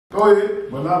Go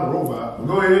ahead. But not a robot. But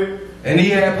go ahead. And he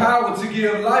had power to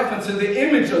give life unto the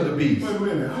image of the beast. Wait a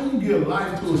minute. How you give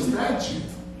life to a statue?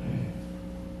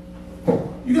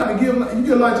 You got to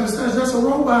give life to a statue. That's a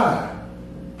robot.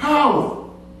 Power.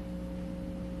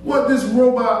 What this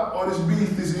robot or this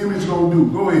beast, this image gonna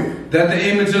do? Go ahead. That the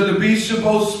image of the beast should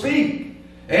both speak,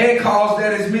 and cause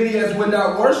that as many as would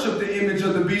not worship the image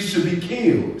of the beast should be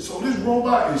killed. So this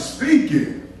robot is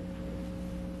speaking.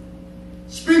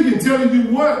 Speaking, telling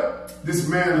you what this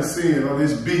man is saying, or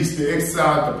this beast to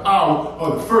exercise the power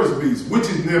of the first beast, which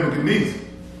is Nebuchadnezzar.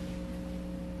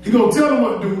 He gonna tell him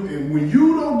what to do, and when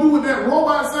you don't do what that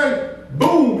robot say,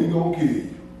 boom, he gonna kill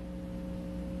you.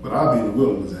 But I'll be in the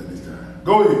wilderness at this time.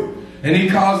 Go ahead. And he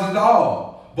causes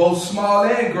all, both small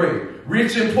and great,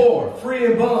 rich and poor, free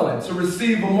and bond, to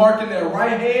receive a mark in their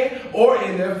right hand or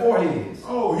in their foreheads.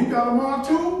 Oh, he got a mark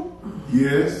too?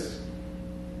 Yes.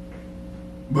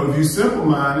 But if you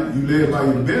simple-minded, you led by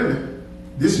your belly,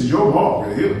 this is your mark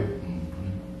right here.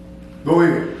 Go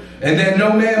ahead. And that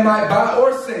no man might buy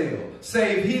or sell,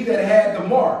 save he that had the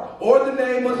mark, or the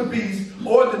name of the beast,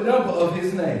 or the number of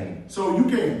his name. So you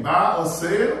can't buy or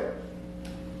sell?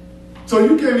 So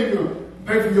you can't even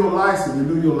pay for your license and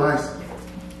do your license.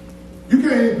 You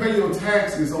can't even pay your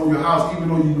taxes on your house, even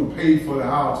though you paid for the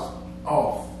house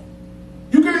off.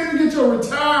 You can't even get your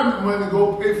retirement money to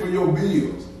go pay for your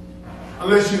bills.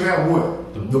 Unless you have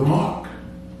what? The mark.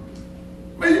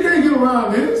 Man, you can't get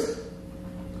around this.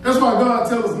 That's why God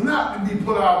tells us not to be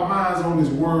put our minds on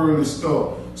this word and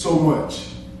stuff so much.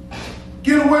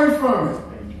 Get away from it.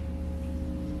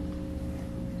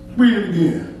 Read it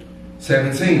again.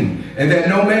 17. And that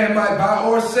no man might buy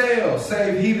or sell,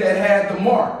 save he that had the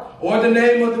mark, or the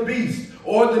name of the beast,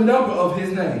 or the number of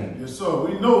his name. Yes, sir.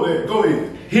 We know that. Go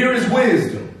ahead. Here is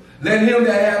wisdom. Let him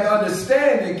that hath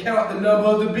understanding count the number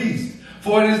of the beast,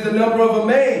 for it is the number of a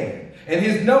man, and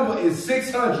his number is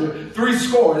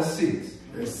 666.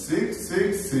 That's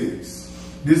 666.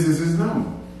 This is his number.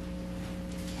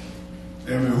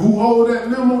 And who hold that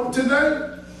number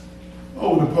today?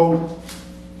 Oh, the Pope,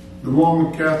 the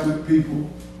Roman Catholic people,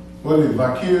 what is it,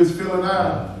 vicarious filling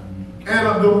out? Add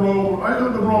up the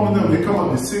Roman number, they come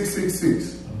up to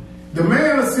 666. The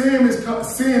man of sin is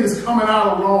coming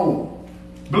out of Rome.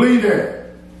 Believe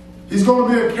that. He's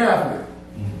going to be a Catholic.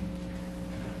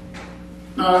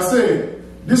 Now I said,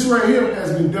 this right here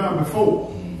has been done before.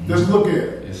 Let's look at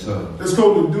it. Yes, sir. Let's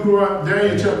go to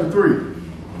Daniel chapter 3.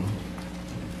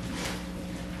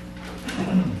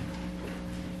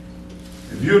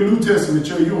 If you're a New Testament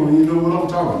church, you don't even know what I'm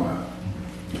talking about.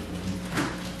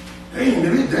 They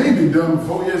ain't been done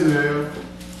before. Yes, it has.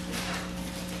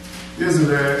 Yes, it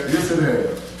has. Yes, it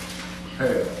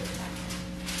has.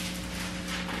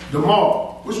 The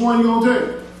mark. Which one you gonna take?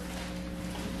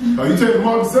 Oh, you take the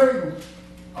mark of Satan?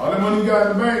 All that money you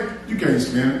got in the bank, you can't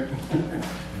spend it.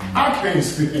 I can't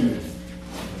spend it.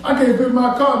 I can't pay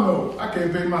my car note. I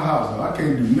can't pay my house note. I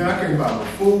can't do nothing. I can't buy no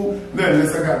food, nothing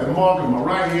unless I got the mark in my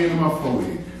right hand and my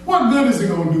forehead. What good is it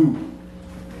gonna do?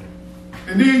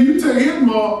 And then you take his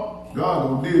mark, God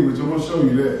gonna deal with you. I'm gonna show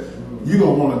you that. You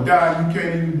gonna wanna die, you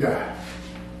can't even die.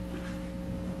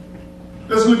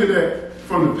 Let's look at that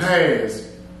from the past,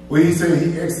 where he said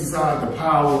he exercised the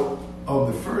power of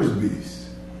the first beast.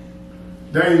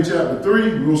 Daniel chapter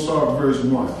 3, we'll start at verse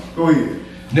 1. Go ahead.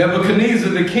 Nebuchadnezzar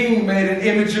the king made an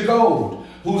image of gold,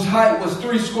 whose height was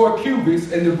 60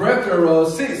 cubits, and the breadth thereof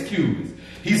 6 cubits.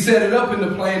 He set it up in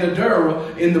the plain of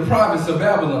Dura in the province of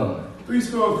Babylon.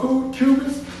 60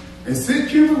 cubits and 6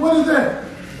 cubits? What is that?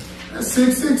 That's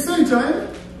 666, ain't it?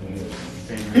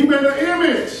 He made an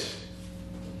image.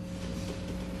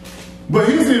 But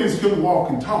his image couldn't walk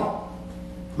and talk.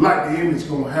 Like the image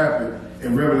going to happen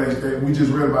in Revelation, that we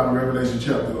just read about in Revelation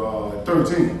chapter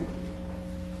 13.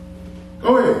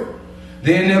 Go ahead.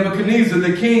 Then Nebuchadnezzar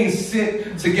the king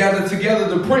sent to gather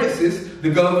together the princes, the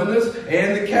governors,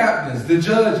 and the captains, the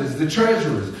judges, the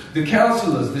treasurers, the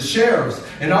counselors, the sheriffs,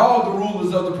 and all the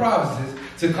rulers of the provinces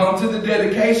to come to the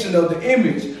dedication of the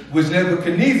image which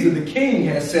Nebuchadnezzar the king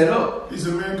had set up. He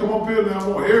said, man, come up here now. I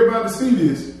want everybody to see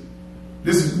this.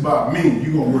 This is about me.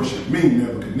 You're going to worship me,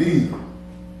 Nebuchadnezzar.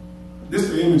 This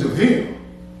is the image of him.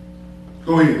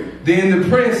 Go ahead. Then the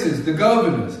princes, the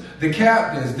governors, the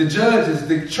captains, the judges,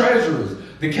 the treasurers,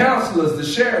 the counselors, the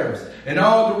sheriffs, and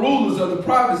all the rulers of the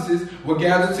provinces were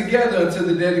gathered together unto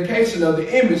the dedication of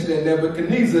the image that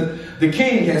Nebuchadnezzar the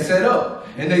king had set up.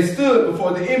 And they stood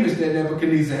before the image that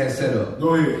Nebuchadnezzar had set up.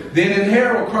 Go ahead. Then an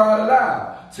herald cried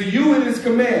aloud, to you it is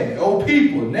commanded, O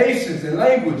people, nations, and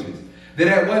languages, that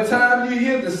at what time you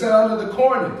hear the sound of the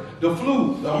cornet, the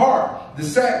flute, the harp, the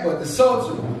sackbut, the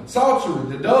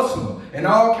psaltery, the dulcimer, and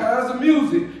all kinds of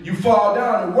music, you fall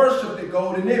down and worship the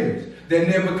golden image that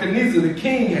Nebuchadnezzar the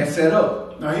king had set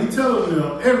up. Now he telling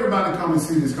them, everybody come and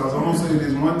see this, because I'm going to say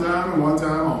this one time and one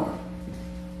time only.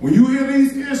 When you hear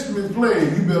these instruments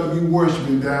playing, you better be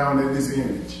worshiping down at this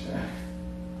image.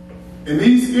 And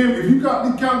these, if you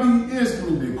count these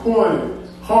instruments, the cornet,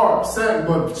 harp,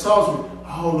 sackbut, psaltery,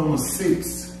 all of them are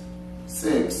 6.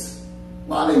 6.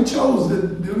 Why they chose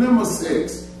the number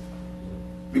 6?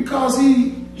 Because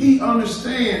he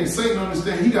understands, Satan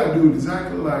understands, he got to do it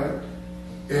exactly like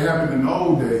it happened in the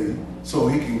old days, so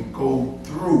he can go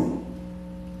through.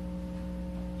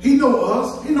 He know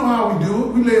us. He know how we do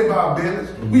it. We lay by our bellies.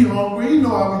 We hungry. He know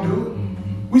how we do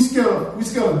it. We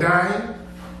scared of dying.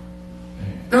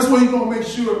 That's why he's going to make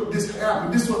sure this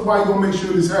happens. This is why he's going to make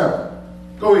sure this happens.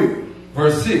 Go ahead.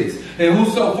 Verse 6. And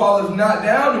whoso falleth not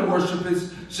down and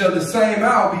worshipeth shall the same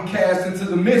hour be cast into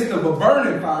the midst of a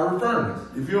burning fiery furnace.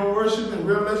 If you don't worship in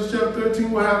Revelation chapter 13,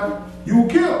 what happened? You will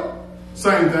kill.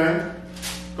 Same thing.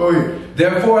 Go ahead.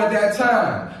 Therefore at that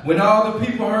time, when all the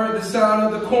people heard the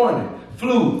sound of the cornet,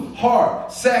 flute, harp,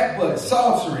 sackbut,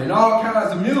 psaltery, and all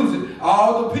kinds of music,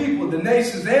 all the people, the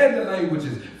nations, and the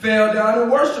languages fell down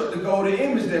and worshiped the golden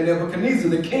image that Nebuchadnezzar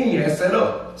the king had set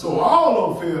up. So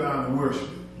all of them fell down and worshiped.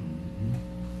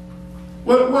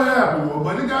 What happened? Well,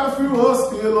 but they got a few of us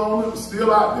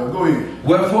still out there. Go ahead.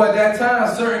 Wherefore at that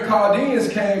time certain Chaldeans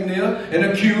came near and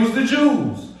accused the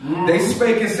Jews. They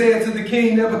spake and said to the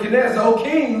king Nebuchadnezzar, O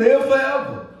king, live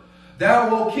forever.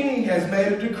 Thou, O king, hast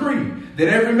made a decree that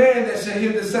every man that shall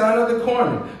hear the sound of the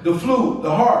cornet, the flute, the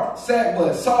harp,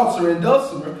 sackbut, psaltery, and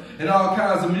dulcimer, and all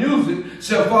kinds of music,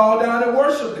 shall fall down and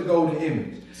worship the golden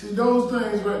image. See, those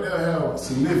things right there have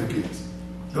significance.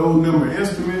 Those number of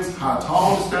instruments, how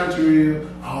tall the statue is,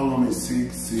 all of them is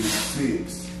 6, 6,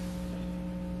 6.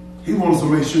 He wants to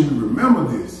make sure we remember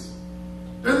this.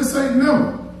 That's the same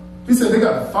number. He said they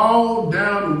got to fall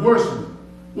down and worship him.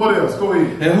 What else? Go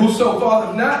ahead. And whoso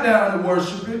falleth not down and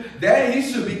worship it, that he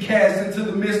should be cast into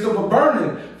the midst of a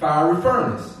burning fiery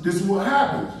furnace. This is what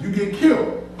happens. You get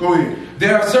killed. Go ahead.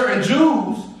 There are certain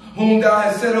Jews whom thou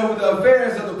hast set over the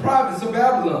affairs of the province of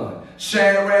Babylon,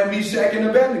 Shadrach, Meshach, and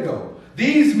Abednego.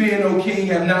 These men, O king,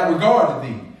 have not regarded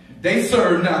thee. They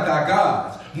serve not thy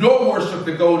gods, nor worship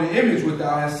the golden image which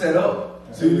thou hast set up.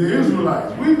 See, the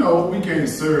Israelites, we know we can't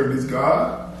serve this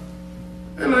God.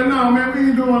 They're like, no, man, we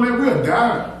ain't doing that. We'll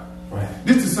die. Right.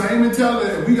 This is the same mentality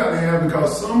that we got to have,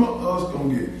 because some of us going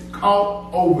to get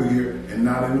caught over here and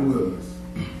not in the wilderness.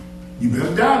 You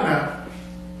better die now.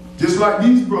 Just like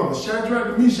these brothers,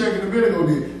 Shadrach, Meshach, and Abednego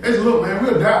did. They said, look, man,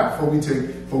 we'll die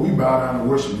before we bow down and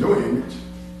worship your image.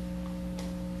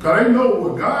 Because they know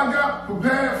what God got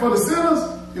prepared for the sinners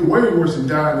is way worse than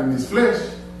dying in this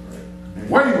flesh.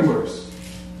 Way worse.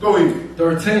 Go ahead.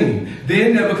 13.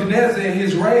 Then Nebuchadnezzar in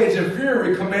his rage and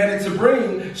fury commanded to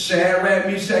bring Shadrach,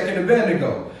 Meshach, and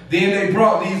Abednego. Then they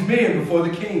brought these men before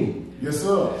the king. Yes,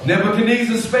 sir.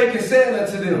 Nebuchadnezzar spake and said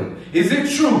unto them, Is it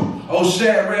true, O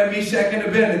Shadrach, Meshach, and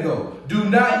Abednego? Do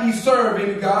not ye serve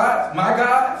any gods, my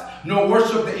gods, nor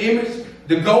worship the image,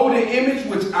 the golden image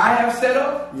which I have set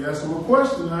up? You ask him a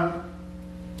question now.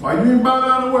 Why you didn't bow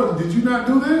down to worship? Did you not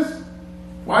do this?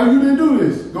 Why you didn't do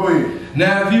this? Go ahead.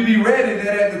 Now if you be ready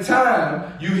that at the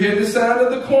time you hear the sound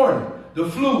of the cornet, the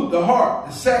flute, the harp,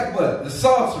 the sackbut, the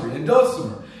psaltery, and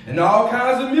dulcimer, and all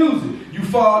kinds of music, you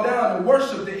fall down and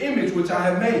worship the image which I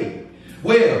have made.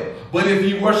 Well, but if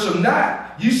you worship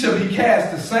not, you shall be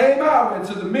cast the same hour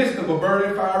into the midst of a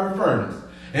burning fiery furnace.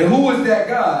 And who is that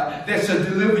God that shall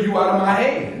deliver you out of my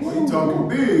hands? Well, he talking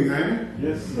big, ain't he?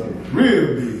 Yes, sir.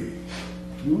 Real big.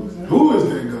 Who is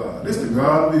that God? This the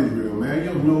God of Israel, man. You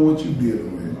don't know what you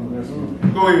dealing with.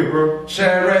 Go ahead, bro.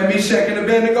 Shadrach, Meshach, and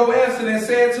Abednego answered and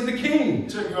said to the king,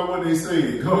 Check out what they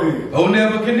said. Go ahead. O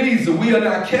Nebuchadnezzar, we are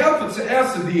not careful to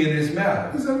answer thee in this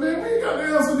matter. He said, man, we ain't got the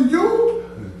answer to you.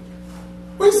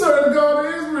 We serve the God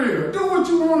of Israel. Do what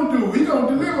you want to do. He going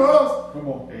to deliver us. Come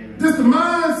on, amen. This the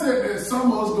mindset that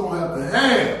some of us going to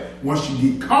have once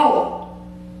you get caught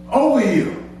over here.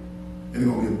 And there's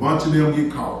going to be a bunch of them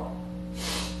get caught.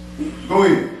 Go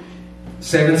ahead.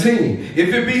 17.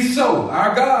 If it be so,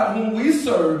 our God whom we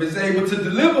serve is able to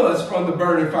deliver us from the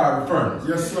burning fiery furnace.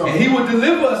 Yes, sir. And he will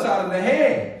deliver us out of the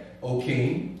hand, O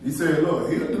king. He said,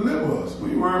 look, he'll deliver us.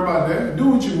 What you worry about that? Do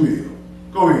what you will.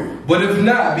 Go ahead. But if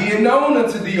not, be it known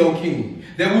unto thee, O king,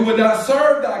 that we will not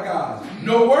serve thy gods,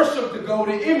 nor worship the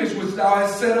golden image which thou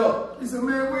hast set up. He said,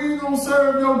 man, we ain't going to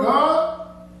serve your God.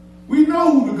 We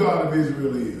know who the God of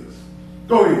Israel is.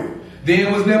 Go ahead.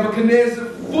 Then was Nebuchadnezzar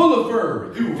full of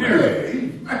fury. He was mad. He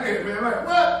mad, man. Like,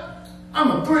 what? I'm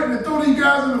going to threaten to throw these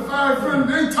guys in the fire in front of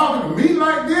them. They talking to me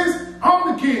like this?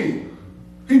 I'm the king.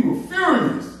 He was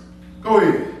furious. Go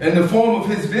ahead. And the form of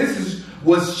his visage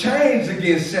was changed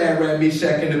against Shadrach,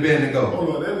 Meshach, and Abednego.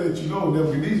 Hold on, that let you know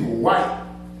Nebuchadnezzar were white.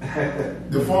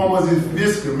 The form was his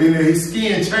viscera, meaning his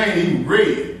skin changed, he was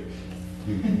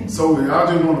red. So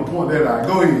I just want to point that out.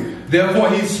 Go ahead. Therefore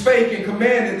he spake and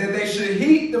commanded that they should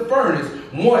heat the furnace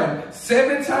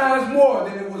 7 times more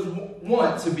than it was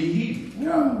wont to be heated.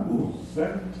 God,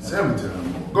 7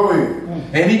 times more. Go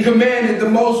ahead. And he commanded the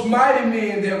most mighty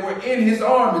men that were in his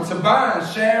army to bind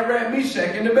Shadrach,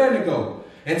 Meshach, and Abednego,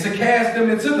 and to cast them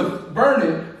into the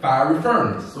burning fiery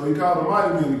furnace. So he called the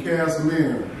mighty men to cast them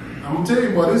in. I'm going to tell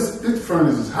you, boy, this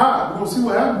furnace is hot. We're going to see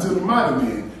what happened to the mighty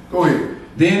men. Go ahead.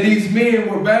 Then these men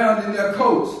were bound in their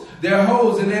coats, their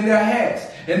hose, and in their hats,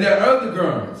 and their other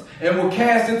garments, and were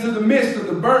cast into the midst of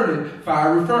the burning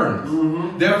fiery furnace.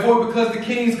 Therefore, because the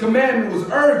king's commandment was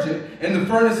urgent, and the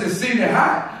furnace exceeded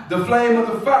hot, the flame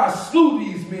of the fire slew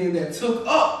these men that took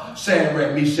up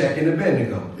Shadrach, Meshach, and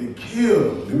Abednego. It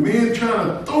killed them. The men trying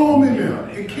to throw them in there.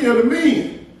 It killed the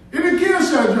men. It didn't kill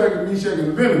Shadrach, Meshach, and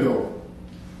Abednego.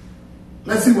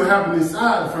 Let's see what happened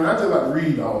inside the furnace. I just like to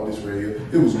read all this right here.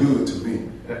 It was good to me.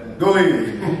 Go ahead.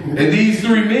 And these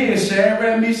 3 men,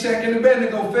 Shadrach, Meshach, and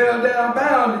Abednego, fell down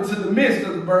bound into the midst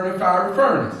of the burning fiery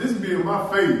furnace. This being my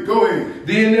faith. Go ahead.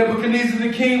 Then Nebuchadnezzar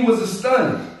the king was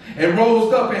astonished, and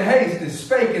rose up in haste, and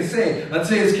spake and said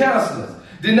unto his counselors,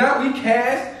 Did not we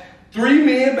cast 3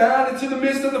 men bound into the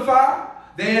midst of the fire?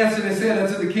 They answered and said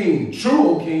unto the king, True,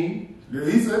 O king. Yeah,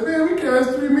 he said, man, we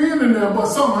cast 3 men in there, but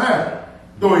something happened.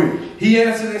 Go ahead. He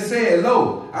answered and said,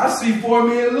 Lo, I see 4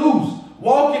 men loose,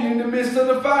 walking in the midst of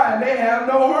the fire, and they have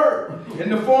no hurt.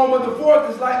 And the form of the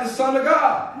 4th is like the Son of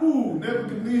God. Ooh,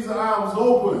 Nebuchadnezzar's eye was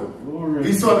open.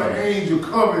 He saw the angel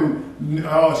covering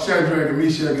Shadrach and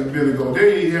Meshach and Abednego.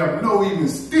 They didn't have no even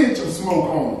stench of smoke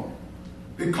on them.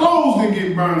 Their clothes didn't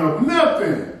get burned up,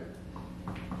 nothing.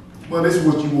 But this is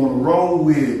what you want to roll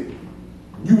with.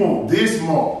 You want this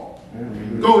mark.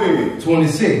 Go ahead.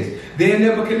 26. Then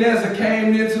Nebuchadnezzar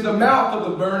came near to the mouth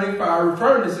of the burning fiery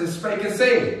furnace and spake and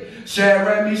said,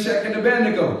 Shadrach, Meshach, and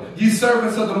Abednego, ye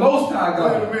servants of the Most High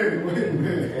God. Wait a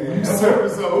minute. You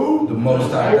servants of who? The Most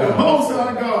High God. The Most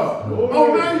High God.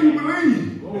 Oh, now you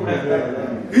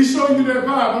believe. He showed you that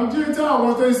power. Them Gentiles,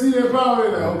 once they see that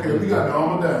power, they're like, okay, we got the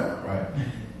armor down. Right.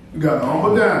 We got the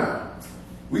armor down.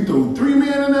 We threw 3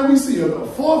 men in there. We see a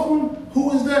 4th one.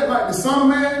 Who is that? Like the Son of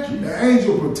Man? The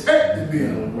angel protected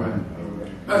them. Right.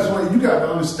 That's why you got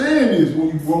to understand this when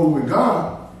you roll with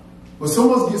God. But some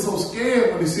of us get so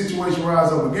scared when the situation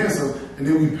rises up against us, and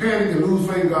then we panic and lose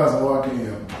faith in God. So, I can't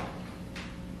help.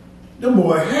 Them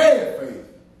boys had faith.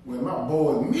 Well, my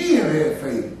boys, men had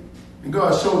faith. And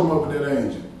God showed them up with that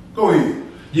angel. Go ahead.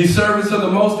 Ye servants of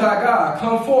the Most High God,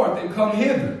 come forth and come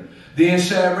hither. Then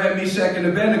Shadrach, Meshach, and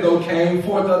Abednego came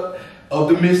forth of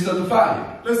the midst of the fire.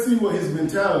 Let's see what his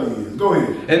mentality is. Go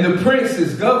ahead. And the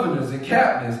princes, governors, and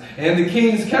captains, and the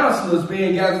king's counselors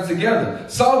being gathered together,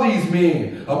 saw these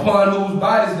men, upon whose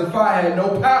bodies the fire had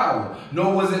no power,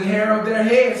 nor was an hair of their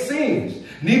head singed,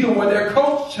 neither were their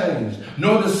coats changed,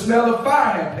 nor the smell of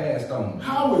fire had passed on them.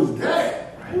 How is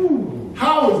that? Ooh,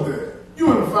 how is that?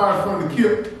 You in the fire from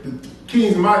the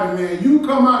king's mighty man. You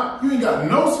come out, you ain't got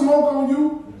no smoke on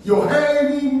you, your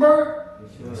hair ain't even burnt.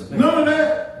 None of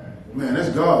that. Man, that's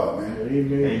God, man.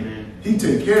 Amen. He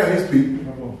take care of his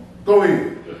people. Go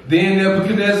ahead. Then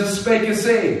Nebuchadnezzar spake and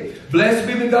said, Blessed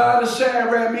be the God of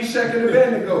Shadrach, Meshach, and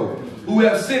Abednego, who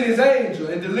have sent his angel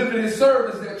and delivered his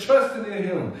servants that trusted in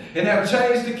him, and have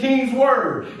changed the king's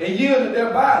word, and yielded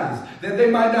their bodies, that they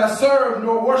might not serve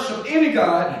nor worship any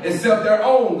God except their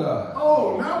own God.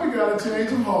 Oh, now we got to change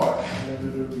his heart.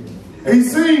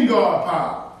 He's seen God's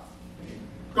power.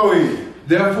 Go ahead.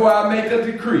 Therefore I make a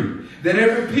decree, that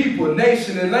every people,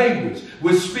 nation, and language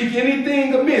which speak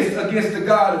anything amiss against the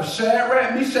God of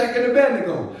Shadrach, Meshach, and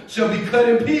Abednego shall be cut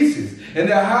in pieces, and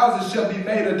their houses shall be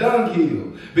made a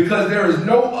dunghill, because there is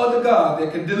no other God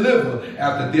that can deliver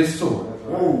after this sort.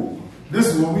 Oh, this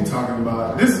is what we're talking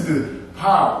about. This is the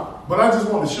power. But I just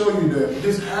want to show you that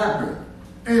this happened.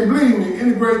 And believe me, in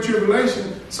the Great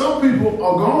Tribulation, some people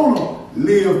are going to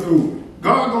live through it.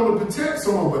 God's going to protect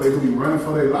someone, but they're going to be running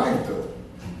for their life, though.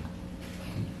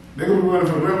 They're going to be running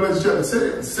from Revelation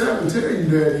chapter 7 tell you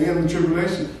that at the end of the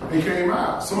tribulation, they came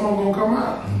out. Some of them going to come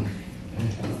out.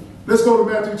 Let's go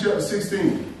to Matthew chapter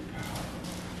 16.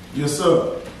 Yes,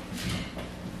 sir.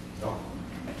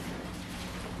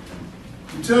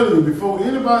 I'm telling you, before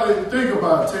anybody think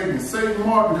about taking Satan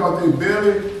mark because their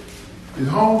belly is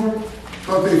hungry,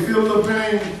 because they feel a little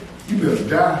pain, you better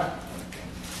die.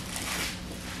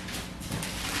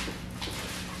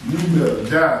 you better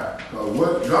die. Because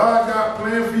what God got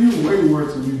planned for you is way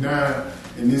worse than you dying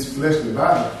in this fleshly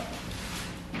body.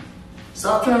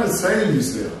 Stop trying to save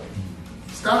yourself.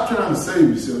 Stop trying to save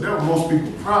yourself. That's what most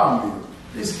people's problem is.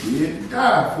 They're scared to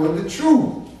die for the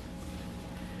truth.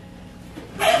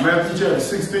 Matthew chapter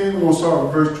 16, we're going to start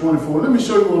with verse 24. Let me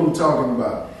show you what I'm talking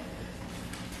about.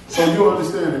 So you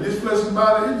understand that this fleshly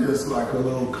body is just like a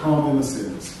little calm in a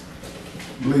sentence.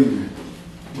 Believe me.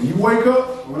 When you wake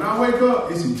up, when I wake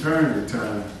up, it's eternity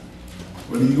time.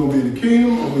 Whether you're going to be in the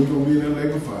kingdom or whether you're going to be in the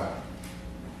lake of fire.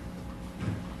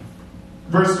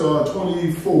 Verse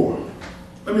 24.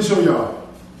 Let me show y'all.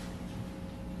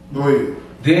 Go ahead.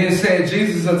 Then said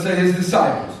Jesus unto his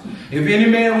disciples, if any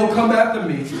man will come after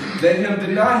me, let him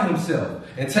deny himself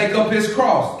and take up his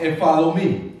cross and follow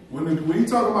me. When he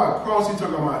talking about cross, he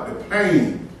talking about the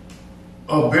pain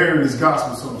of bearing this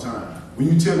gospel sometimes.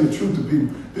 When you tell the truth to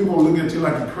people, they're going to look at you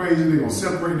like you're crazy. They're going to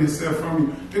separate themselves from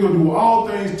you. They're going to do all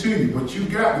things to you, but you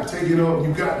got to take it up.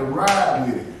 You got to ride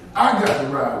with it. I got to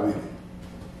ride with it.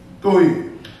 Go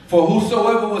ahead. For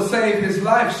whosoever will save his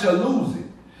life shall lose it.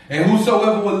 And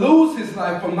whosoever will lose his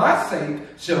life for my sake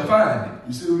shall find it.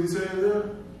 You see what he said there?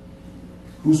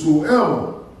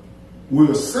 Whosoever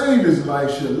will save his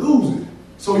life shall lose it.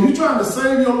 So you trying to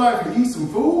save your life and eat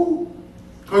some food?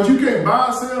 Because you can't buy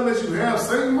or sell unless you have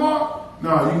Satan mark? No,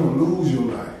 you're going to lose your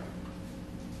life.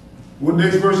 What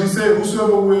next verse he said?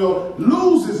 Whosoever will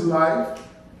lose his life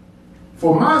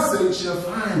for my sake shall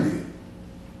find it.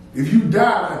 If you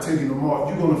die not taking the mark,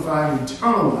 you're going to find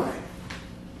eternal life.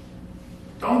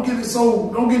 Don't get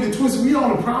it twisted. We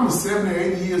only promised 70 or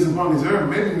 80 years upon this earth,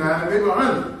 maybe 90, maybe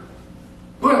 100.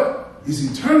 But it's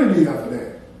eternity after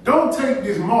that. Don't take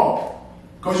this mark,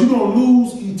 because you're going to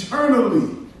lose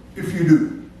eternally if you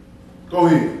do. Go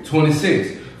ahead.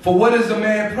 26. For what is a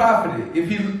man profited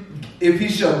if he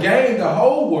shall gain the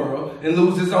whole world and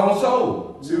lose his own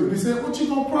soul? See what he said? What you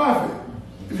going to profit?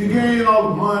 If you gain all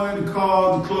the money, the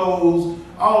cars, the clothes,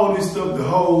 all this stuff, the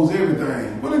hoes,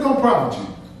 everything, what it going to profit you?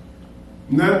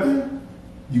 Nothing.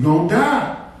 You're going to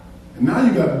die. And now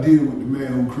you got to deal with the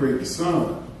man who created the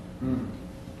sun.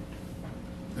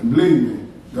 And believe me,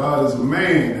 God is a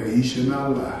man that he should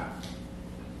not lie.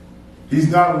 He's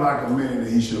not like a man that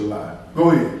he should lie.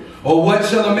 Go ahead. Or what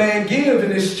shall a man give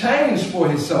in exchange for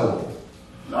his soul?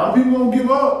 A lot of people don't give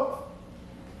up.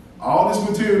 All this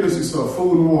materialistic stuff,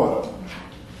 food and water,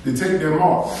 they take their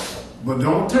mark. But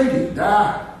don't take it.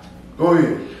 Die. Go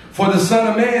ahead. For the Son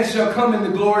of Man shall come in the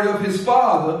glory of his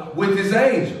Father with his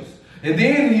angels. And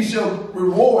then he shall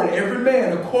reward every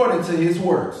man according to his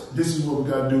works. This is what we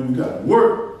got to do. We got to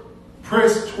work.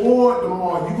 Press toward the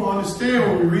mark. You're going to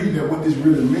understand when we read that what this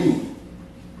really means.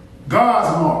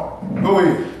 God's mark. Go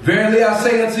ahead. Verily I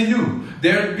say unto you,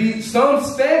 there be some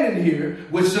standing here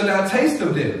which shall not taste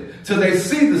of death, till they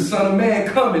see the Son of Man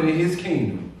coming in his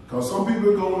kingdom. Because some people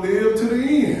are going to live to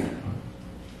the end.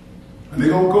 And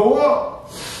they're going to go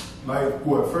up. Like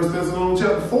what 1 Thessalonians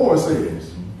chapter 4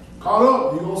 says. Caught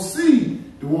up, you're going to see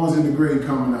the ones in the grave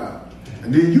coming out.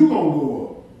 And then you're going to go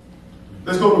up.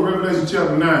 Let's go to Revelation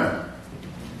chapter 9.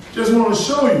 Just want to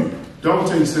show you. Don't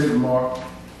take Satan mark.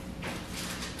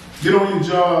 Get on your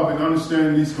job and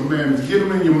understand these commandments. Get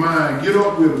them in your mind. Get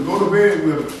up with them. Go to bed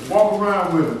with them. Walk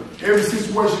around with them. Every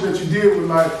situation that you deal with,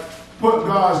 like, put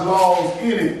God's laws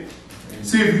in it.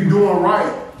 See if you're doing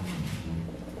right.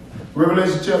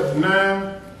 Revelation chapter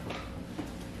 9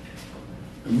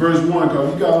 and verse 1,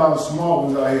 because you got a lot of smart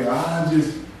ones out here.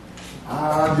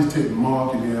 I just take the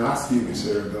mark and then I still can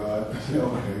serve God.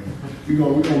 Okay. We're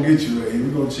gonna get you right here.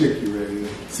 We're gonna check you right here.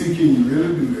 See, can you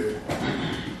really do that?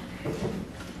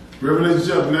 Revelation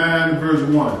chapter 9 and verse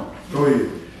 1. Go ahead.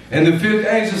 And the fifth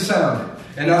angel sounded,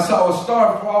 and I saw a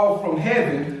star fall from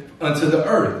heaven unto the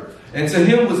earth, and to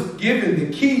him was given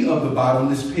the key of the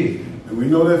bottomless pit. And we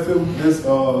know that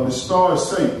the star is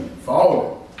Satan,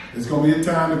 falling. It's going to be a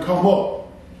time to come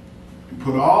up and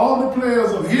put all the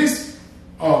players of his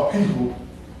people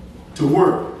to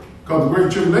work, because the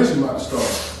great tribulation is about to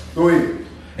start. Go ahead.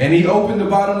 And he opened the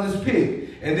bottomless pit,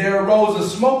 and there arose a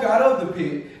smoke out of the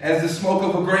pit as the smoke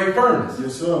of a great furnace.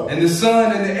 Yes, sir. And the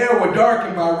sun and the air were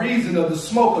darkened by reason of the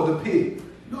smoke of the pit.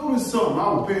 Notice something.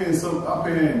 I'm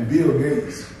paying Bill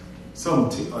Gates some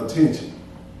attention.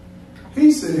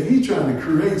 He said he's trying to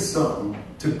create something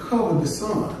to cover the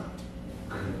sun.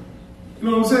 You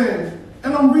know what I'm saying?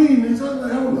 And I'm reading this. I'm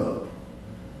like, hold up.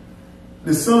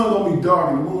 The sun gonna be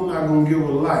dark and the moon not gonna give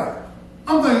a light.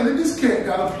 I'm thinking that this cat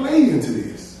got to play into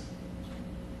this.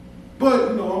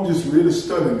 But, you know, I'm just really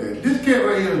studying that. This cat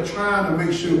right here trying to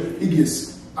make sure he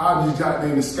gets objects out there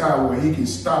in the sky where he can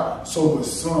stop so much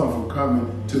sun from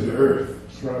coming to the earth.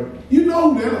 right. You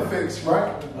know who that affects,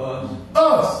 right?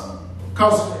 Us.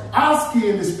 Because our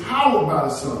skin is powered by the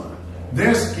sun.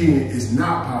 Their skin is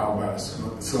not powered by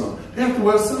the sun. They have to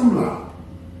wear sunblock.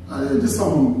 Just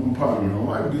something I'm pondering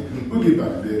on. We'll get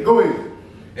back to that. Go ahead.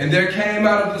 And there came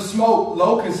out of the smoke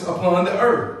locusts upon the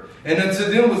earth, and unto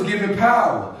them was given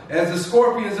power, as the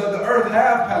scorpions of the earth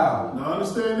have power. Now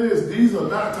understand this. These are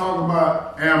not talking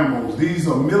about animals. These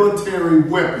are military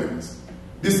weapons.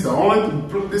 This is the only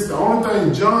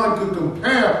thing John could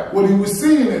compare what he was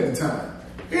seeing at the time.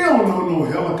 He don't know no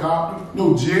helicopter,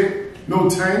 no jet, no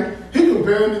tank. He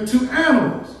comparing it to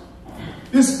animals.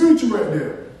 This future right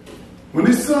there. When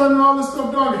this sun and all this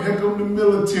stuff dark, here come the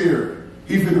military.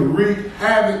 He finna wreak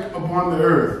havoc upon the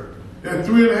earth. That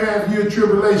 3.5-year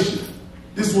tribulation.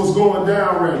 This is what's going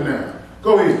down right now.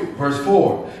 Go ahead. Verse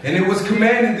 4. And it was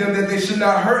commanded them that they should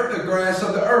not hurt the grass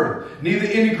of the earth, neither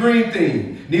any green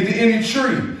thing, neither any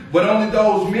tree, but only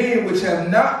those men which have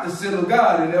not the seal of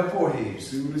God in their foreheads.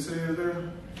 See what it says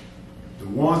there? The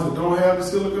ones that don't have the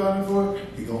seal of God in their forehead,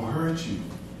 he gonna hurt you.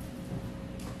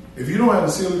 If you don't have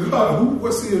the seal of God,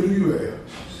 what seal do you have?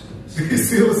 The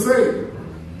seal of Satan.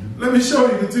 Let me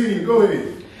show you. Continue. Go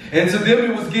ahead. And to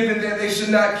them it was given that they should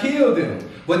not kill them,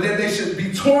 but that they should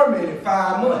be tormented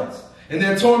 5 months. And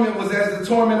their torment was as the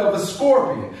torment of a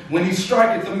scorpion when he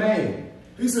striketh a man.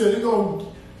 He said,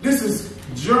 this is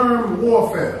germ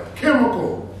warfare,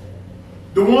 chemical.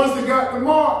 The ones that got the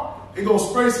mark, they're going to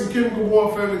spray some chemical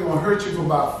warfare. They're going to hurt you for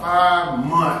about 5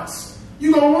 months.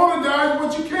 You're going to want to die,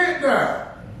 but you can't die.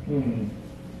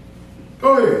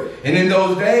 Go ahead. And in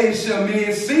those days shall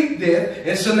men seek death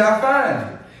and shall not find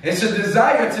it, and shall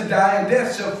desire to die, and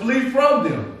death shall flee from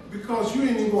them. Because you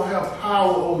ain't even going to have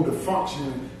power over the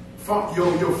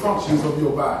your functions of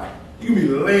your body. You can be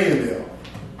laying there,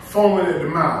 foaming at the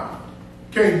mouth.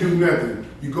 Can't do nothing.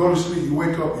 You go to sleep, you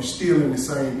wake up, you're still in the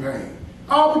same pain.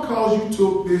 All because you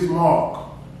took this mark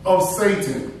of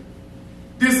Satan.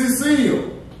 This is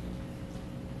sealed.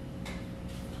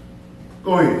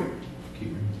 Go ahead.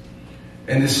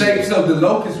 And the shapes of the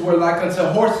locusts were like unto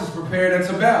horses prepared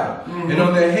unto battle. And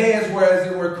on their heads were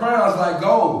as it were crowns like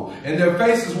gold, and their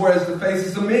faces were as the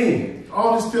faces of men.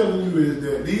 All it's telling you is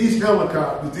that these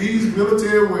helicopters, these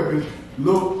military weapons,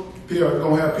 look, they're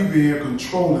going to have people here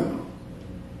controlling them.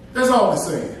 That's all it's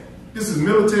saying. This is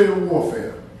military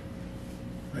warfare.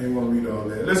 I ain't want to read all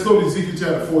that. Let's go to Ezekiel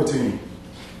chapter 14.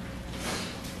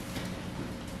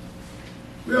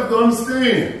 We have to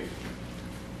understand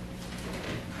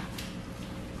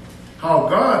how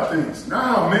God thinks, not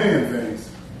how man thinks.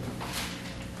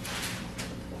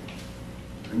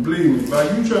 And believe me, by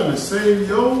you trying to save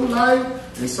your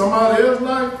life and somebody else's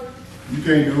life, you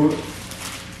can't do it.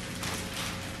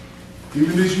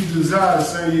 Even if you desire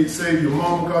to save your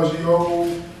mama because she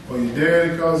old, or your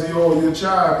daddy because he old, your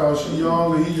child because she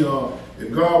young and he young,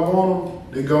 if God want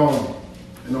them, they gone.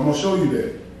 And I'm going to show you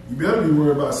that. You better be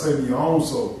worried about saving your own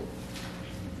soul.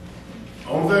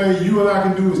 Only thing you and I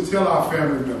can do is tell our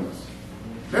family members.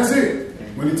 That's it.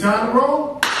 When it's time to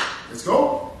roll, let's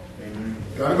go.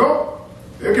 Gotta go.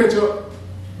 They'll catch up.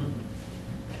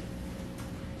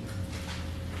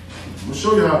 I'm going to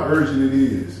show you how urgent it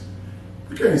is.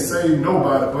 We can't save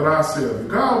nobody but ourselves. If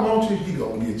God wants you, he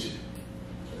going to get you.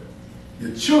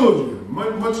 Your children,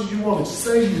 much as you want to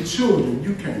save your children,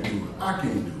 you can't do it. I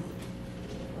can't do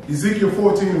it. Ezekiel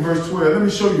 14 and verse 12. Let me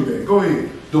show you that. Go ahead.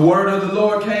 The word of the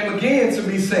Lord came again to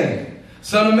me, saying,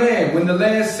 Son of man, when the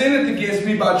land sinneth against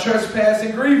me by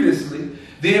trespassing grievously,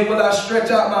 then will I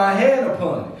stretch out my hand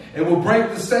upon it, and will break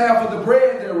the staff of the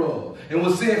bread thereof, and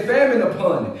will send famine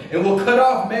upon it, and will cut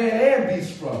off man and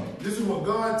beast from it. This is what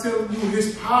God telling you,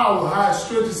 his power, how it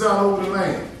stretches out over the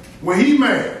land. When he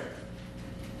mad,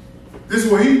 this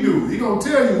is what he do. He gonna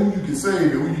tell you who you can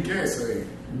save and who you can't save.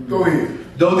 Go ahead.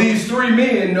 Though these 3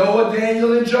 men, Noah,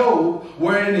 Daniel, and Job,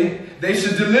 were in it, they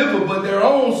should deliver but their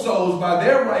own souls by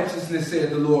their righteousness, said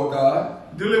the Lord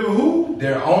God. Deliver who?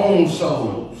 Their own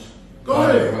souls. Go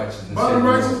ahead. By the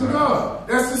righteousness of God.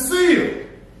 That's the seal.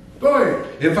 Go ahead.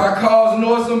 If I cause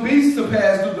noisome beasts to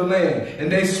pass through the land,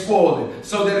 and they spoil it,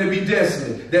 so that it be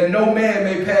desolate, that no man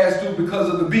may pass through because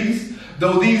of the beast,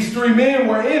 though these 3 men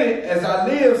were in it, as I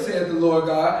live, said the Lord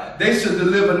God, they shall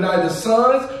deliver neither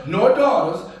sons nor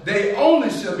daughters. They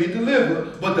only shall be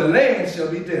delivered, but the land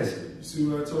shall be desolate. You see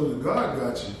what I told you? God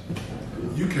got you.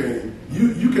 You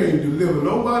can't deliver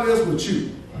nobody else but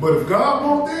you. But if God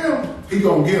wants them, he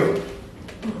gonna give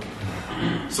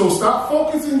them. So stop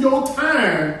focusing your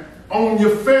time on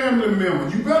your family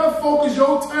members. You better focus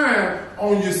your time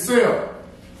on yourself.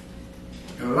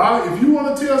 And if you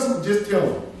want to tell something, just tell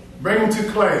them. Bring them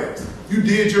to class. You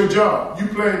did your job. You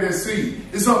planted that seed.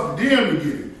 It's up to them to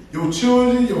get it. your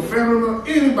children, your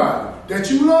family, anybody that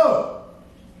you love.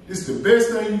 It's the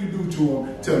best thing you can do to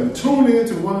them. Tell them, tune in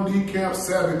to one of these Camp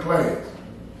Sabbath class.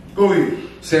 Go ahead.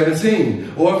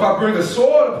 17. Or if I bring a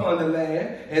sword upon the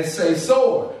land and say,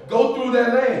 sword, go through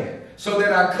that land, so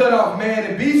that I cut off man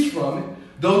and beast from it,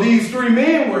 though these 3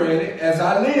 men were in it, as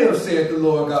I live, saith the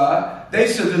Lord God,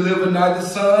 they shall deliver neither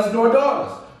sons nor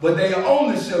daughters, but they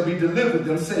only shall be delivered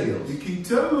themselves. He keep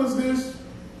telling us this.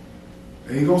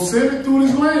 And he's going to send it through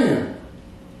this land,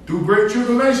 through great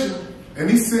tribulation. And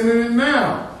he's sending it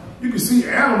now. You can see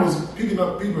animals picking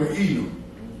up people and eating them.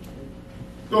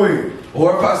 Go ahead.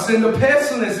 Or if I send a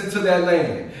pestilence into that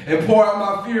land, and pour out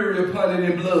my fury upon it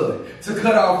in blood, to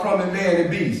cut off from it man and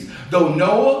beast, though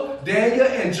Noah, Daniel,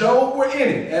 and Job were in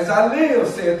it, as I live,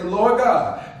 saith the Lord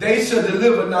God, they shall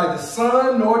deliver neither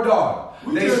son nor daughter.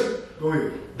 Go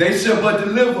ahead. They shall but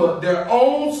deliver their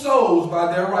own souls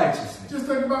by their righteousness. Just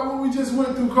think about what we just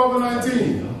went through,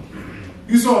 COVID-19.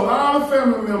 You saw a lot of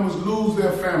family members lose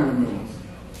their family members.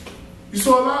 You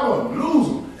saw a lot of them lose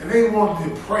them. And they wanted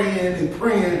to praying and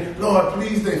praying. Lord,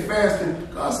 please, they fasting.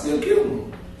 God still killed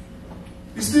them.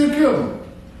 He still killed them.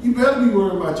 You better be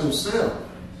worried about yourself.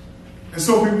 And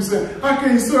so people say, I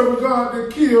can't serve a God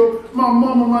that killed my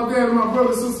mama, my dad, and my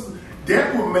brother, sister.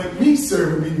 That would make me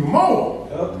serve him even more.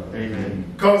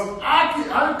 Amen. Because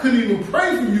I couldn't even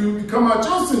pray for you to come out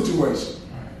your situation.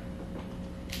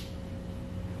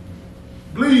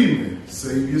 Believe me,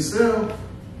 save yourself.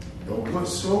 Don't put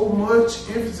so much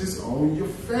emphasis on your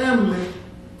family.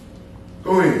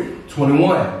 Go ahead.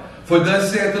 21. For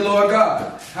thus saith the Lord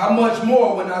God, how much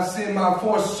more when I send my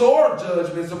 4 sword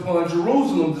judgments upon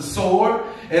Jerusalem, the sword,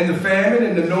 and the famine,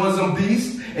 and the noisome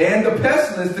beast, and the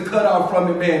pestilence to cut off from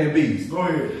it man and beast. Go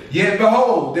ahead. Yet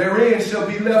behold, therein shall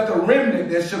be left a remnant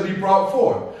that shall be brought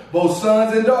forth, both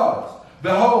sons and daughters.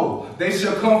 Behold, they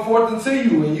shall come forth unto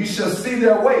you, and you shall see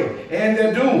their way and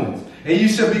their doings. And you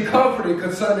shall be comforted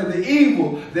concerning the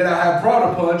evil that I have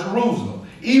brought upon Jerusalem,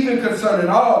 even concerning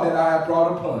all that I have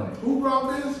brought upon it. Who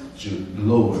brought this? The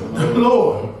Lord. The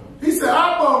Lord. He said,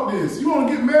 I brought this. You want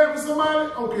to get mad with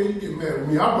somebody? Okay, you get mad with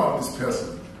me. I brought this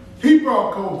pestilence. He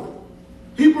brought COVID.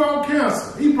 He brought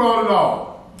cancer. He brought it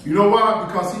all. You know why?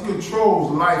 Because he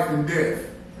controls life and death.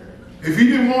 If he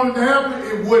didn't want it to happen,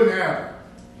 it wouldn't happen.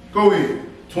 Go ahead.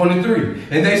 23.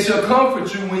 And they shall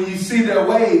comfort you when you see their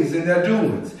ways and their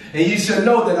doings. And you shall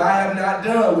know that I have not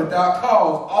done without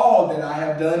cause all that I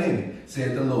have done in it,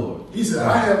 said the Lord. He said,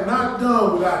 I have not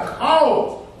done without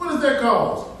cause. What is that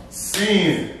cause?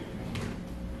 Sin.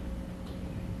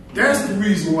 That's the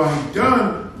reason why he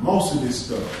done most of this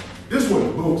stuff. This is what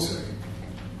the book says.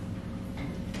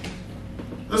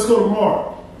 Let's go to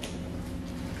Mark.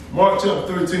 Mark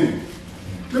chapter 13.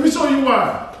 Let me show you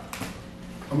why.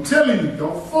 I'm telling you,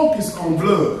 don't focus on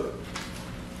blood.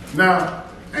 Now,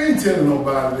 I ain't telling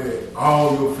nobody that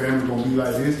all your family gonna be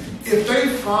like this. If they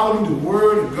follow the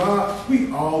word of God, we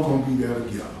all gonna be there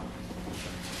together.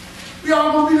 We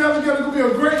all gonna be there together. It's gonna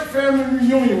be a great family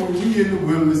reunion when we in the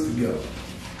wilderness together.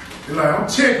 They're like, I'm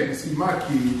checking to see my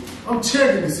kids. I'm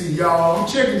checking to see y'all. I'm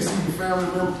checking to see the family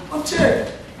members. I'm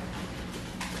checking.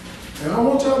 And I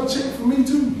want y'all to check for me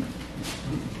too.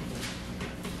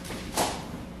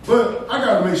 But I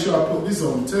got to make sure I put this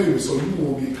on the table so you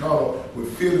won't get caught up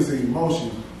with feelings and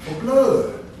emotions for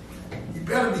blood. You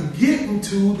better be getting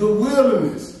to the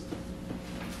wilderness.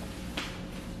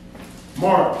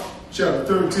 Mark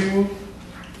chapter 13.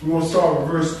 We want to start with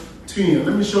verse 10.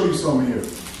 Let me show you something here.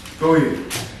 Go ahead.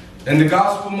 And the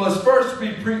gospel must first be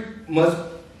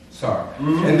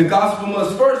And the gospel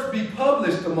must first be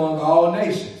published among all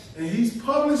nations. And he's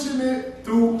publishing it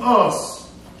through us.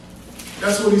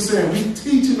 That's what he's saying. We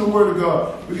teaching the word of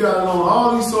God. We got it on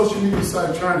all these social media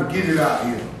sites trying to get it out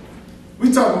here.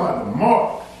 We talking about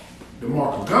the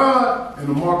mark of God and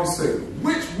the mark of Satan.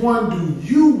 Which one do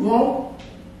you want?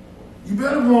 You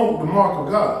better want the mark of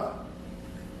God.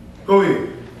 Go ahead.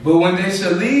 But when they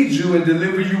shall lead you and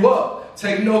deliver you up,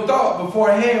 take no thought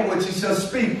beforehand what ye shall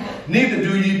speak, neither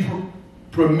do ye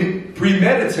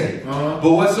premeditate.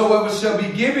 But whatsoever shall be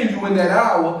given you in that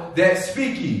hour, that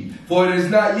speak ye. For it is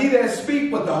not ye that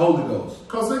speak, but the Holy Ghost.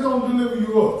 Because they're going to deliver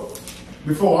you up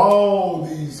before all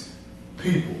these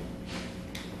people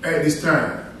at this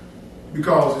time.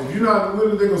 Because if you're not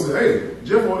willing, they're going to say, hey,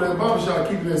 Jeff on that barbershop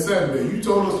keeping that Saturday. You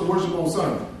told us to worship on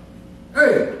Sunday.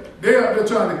 Hey, they're out there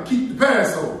trying to keep the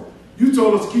Passover. You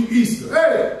told us to keep Easter.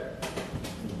 Hey,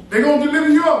 they're going to deliver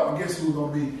you up. And guess who's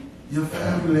going to be? Your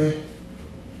family.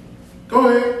 Go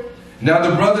ahead. Now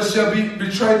the brother shall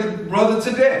betray the brother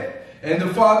to death, and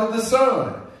the father the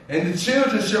son, and the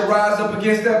children shall rise up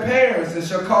against their parents and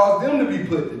shall cause them to be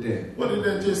put to death. What did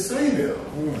that just say there?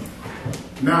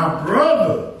 Now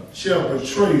brother shall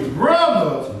betray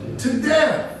brother to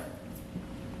death.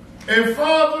 And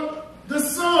father the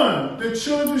son. The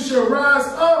children shall rise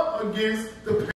up against the